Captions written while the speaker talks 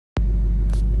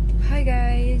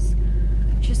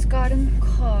got in the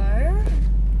car.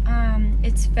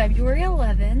 It's February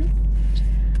 11th.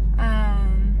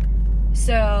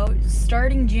 So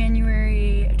starting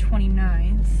January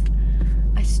 29th,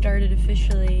 I started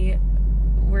officially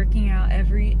working out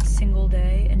every single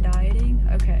day and dieting.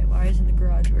 Okay, why isn't the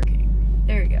garage working?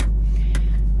 There we go.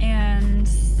 And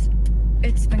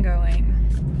it's been going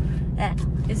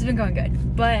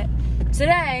good. But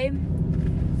today,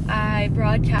 I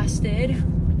broadcasted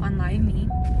on Live Me,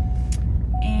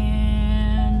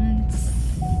 and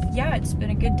yeah, it's been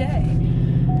a good day.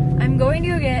 I'm going to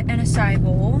go get an acai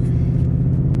bowl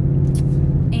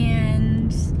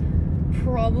and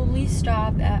probably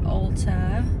stop at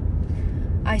Ulta.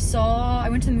 I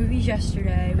went to the movies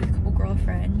yesterday with a couple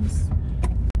girlfriends,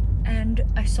 and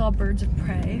I saw Birds of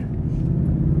Prey.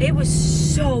 It was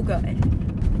so good.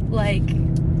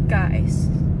 Like, guys,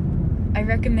 I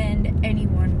recommend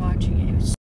anyone watching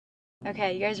it.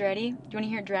 Okay, you guys ready? Do you want to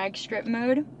hear drag strip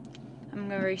mode? I'm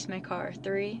gonna race my car.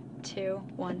 3, 2,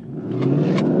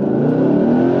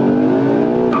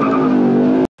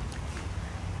 1.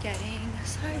 Getting a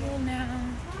sidewall now.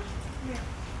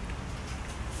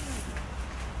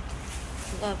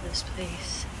 Love this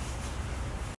place.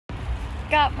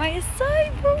 Got my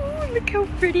acai bowl. Look how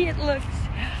pretty it looks.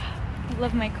 I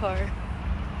love my car.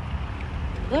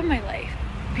 Love my life.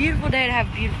 Beautiful day to have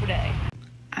a beautiful day.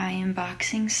 I am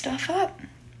boxing stuff up.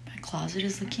 My closet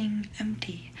is looking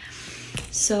empty.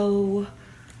 So,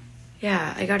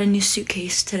 yeah, I got a new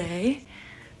suitcase today.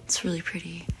 It's really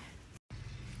pretty.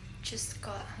 Just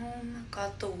got home,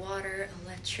 got the water,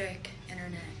 electric,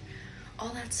 internet, all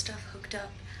that stuff hooked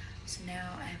up. So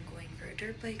now I'm going for a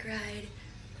dirt bike ride.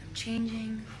 I'm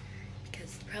changing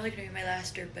because it's probably gonna be my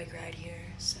last dirt bike ride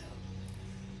here. So,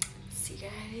 see you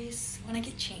guys when I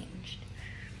get changed.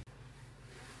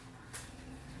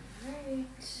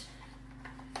 Alright.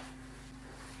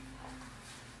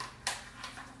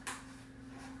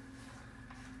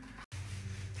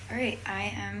 Alright,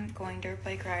 I am going dirt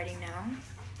bike riding now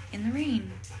in the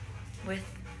rain with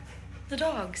the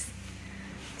dogs.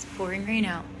 It's pouring rain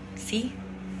out. See?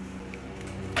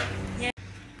 Yeah.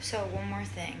 So one more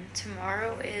thing.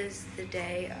 Tomorrow is the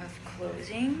day of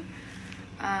closing.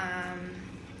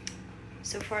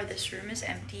 So far this room is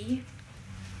empty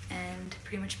and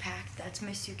pretty much packed. That's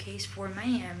my suitcase for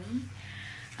Miami.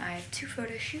 I have 2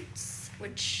 photo shoots,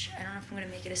 which I don't know if I'm gonna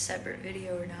make it a separate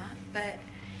video or not, but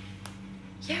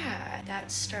yeah, that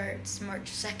starts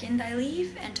March 2nd, I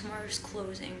leave, and tomorrow's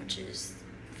closing, which is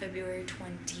February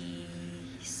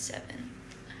 27th.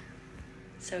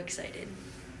 So excited.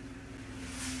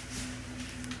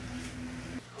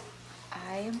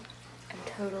 I am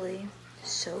totally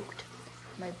soaked.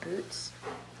 My boots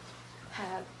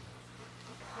have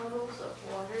puddles of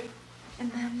water,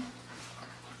 and then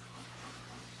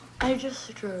I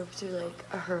just drove through like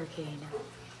a hurricane.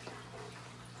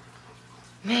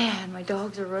 Man, my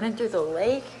dogs are running through the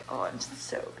lake. Oh, I'm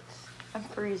soaked. I'm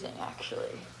freezing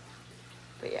actually.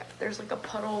 But yeah, there's like a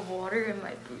puddle of water in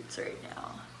my boots right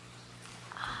now.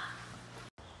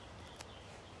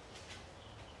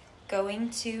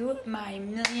 Going to my $1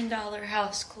 million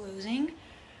house closing.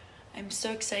 I'm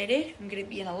so excited. I'm gonna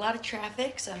be in a lot of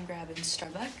traffic, so I'm grabbing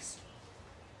Starbucks.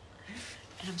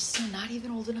 And I'm still not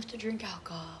even old enough to drink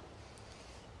alcohol.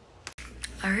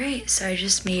 All right, so I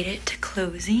just made it to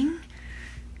closing.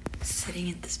 Sitting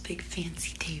at this big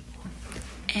fancy table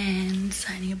and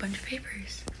signing a bunch of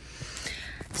papers.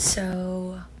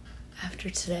 So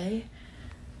after today,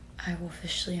 I will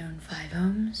officially own 5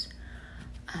 homes.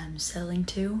 I'm selling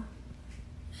 2,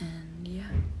 and yeah,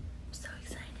 I'm so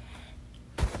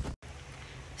excited.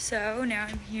 So now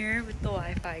I'm here with the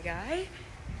Wi-Fi guy,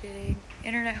 getting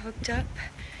internet hooked up,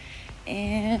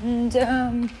 and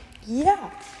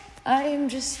yeah, I am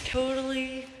just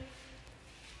totally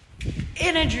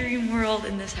in a dream world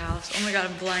in this house. Oh my god,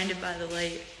 I'm blinded by the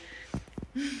light.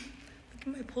 Look at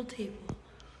my pool table.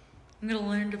 I'm gonna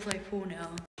learn to play pool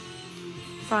now.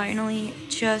 Finally,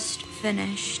 just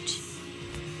finished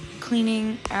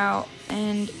cleaning out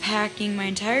and packing my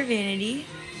entire vanity.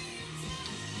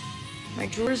 My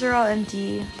drawers are all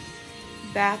empty.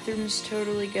 Bathroom's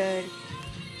totally good.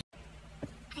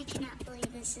 I cannot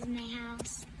believe this is my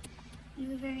house.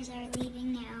 Movers are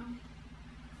leaving now.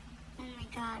 Oh my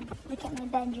god, look at my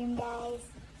bedroom, guys.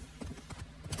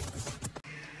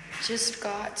 Just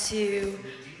got to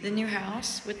the new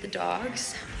house with the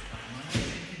dogs.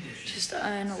 Just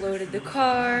unloaded the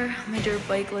car. My dirt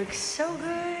bike looks so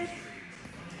good.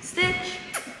 Stitch,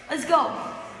 let's go.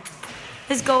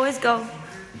 Let's go, let's go.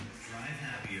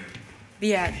 But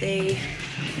yeah, they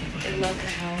love the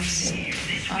house.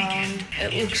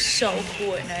 It looks so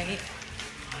cool at night.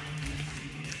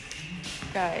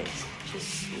 Guys,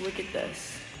 just look at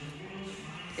this.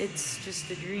 It's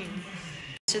just a dream.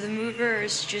 So the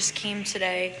movers just came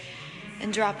today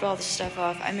and dropped all the stuff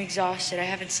off. I'm exhausted. I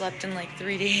haven't slept in like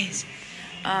 3 days.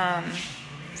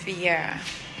 But yeah,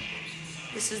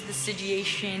 this is the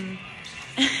situation.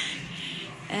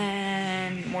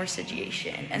 And more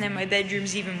situation. And then my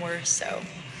bedroom's even worse, so.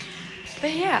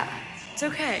 But yeah, it's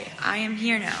okay. I am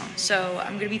here now. So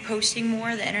I'm gonna be posting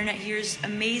more. The internet here is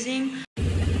amazing.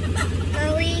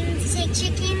 Going to take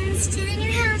chickens to the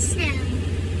new house now.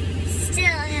 Still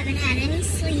haven't had any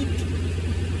sleep.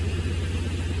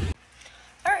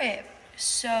 Alright,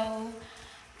 so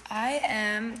I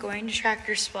am going to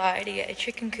Tractor Supply to get a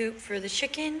chicken coop for the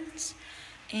chickens.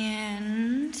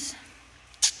 And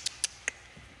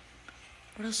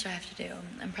what else do I have to do?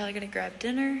 I'm probably gonna grab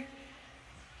dinner,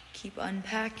 keep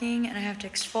unpacking, and I have to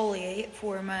exfoliate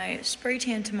for my spray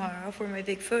tan tomorrow for my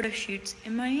big photo shoots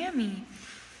in Miami.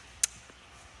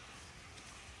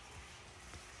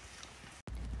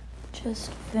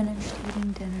 Just finished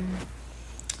eating dinner.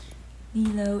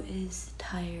 Milo is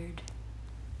tired.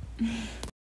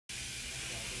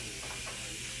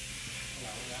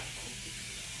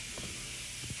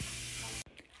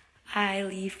 I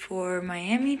leave for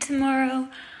Miami tomorrow,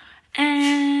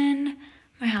 and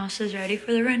my house is ready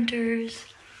for the renters.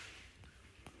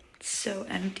 It's so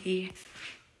empty.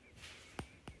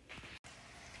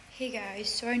 Hey guys,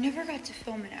 so I never got to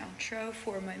film an outro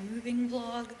for my moving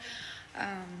vlog.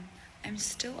 I'm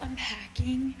still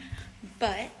unpacking,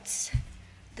 but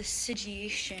the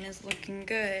situation is looking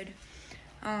good.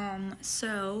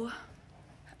 So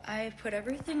I've put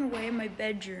everything away in my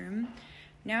bedroom.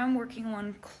 Now I'm working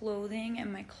on clothing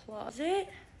in my closet.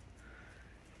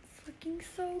 It's looking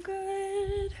so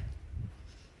good.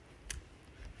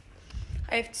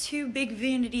 I have 2 big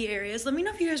vanity areas. Let me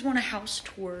know if you guys want a house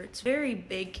tour. It's very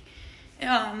big.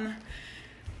 I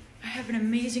have an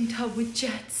amazing tub with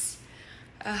jets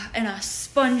and a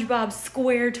SpongeBob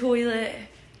square toilet.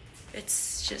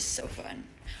 It's just so fun.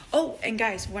 Oh, and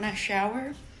guys, when I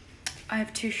shower, I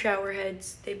have 2 shower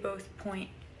heads. They both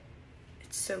point.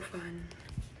 It's so fun.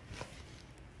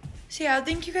 So yeah,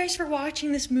 thank you guys for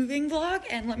watching this moving vlog,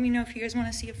 and let me know if you guys want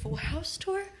to see a full house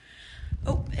tour.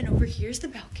 Oh, and over here's the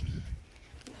balcony.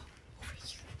 Whoa, over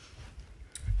here.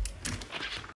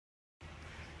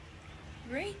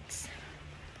 Great.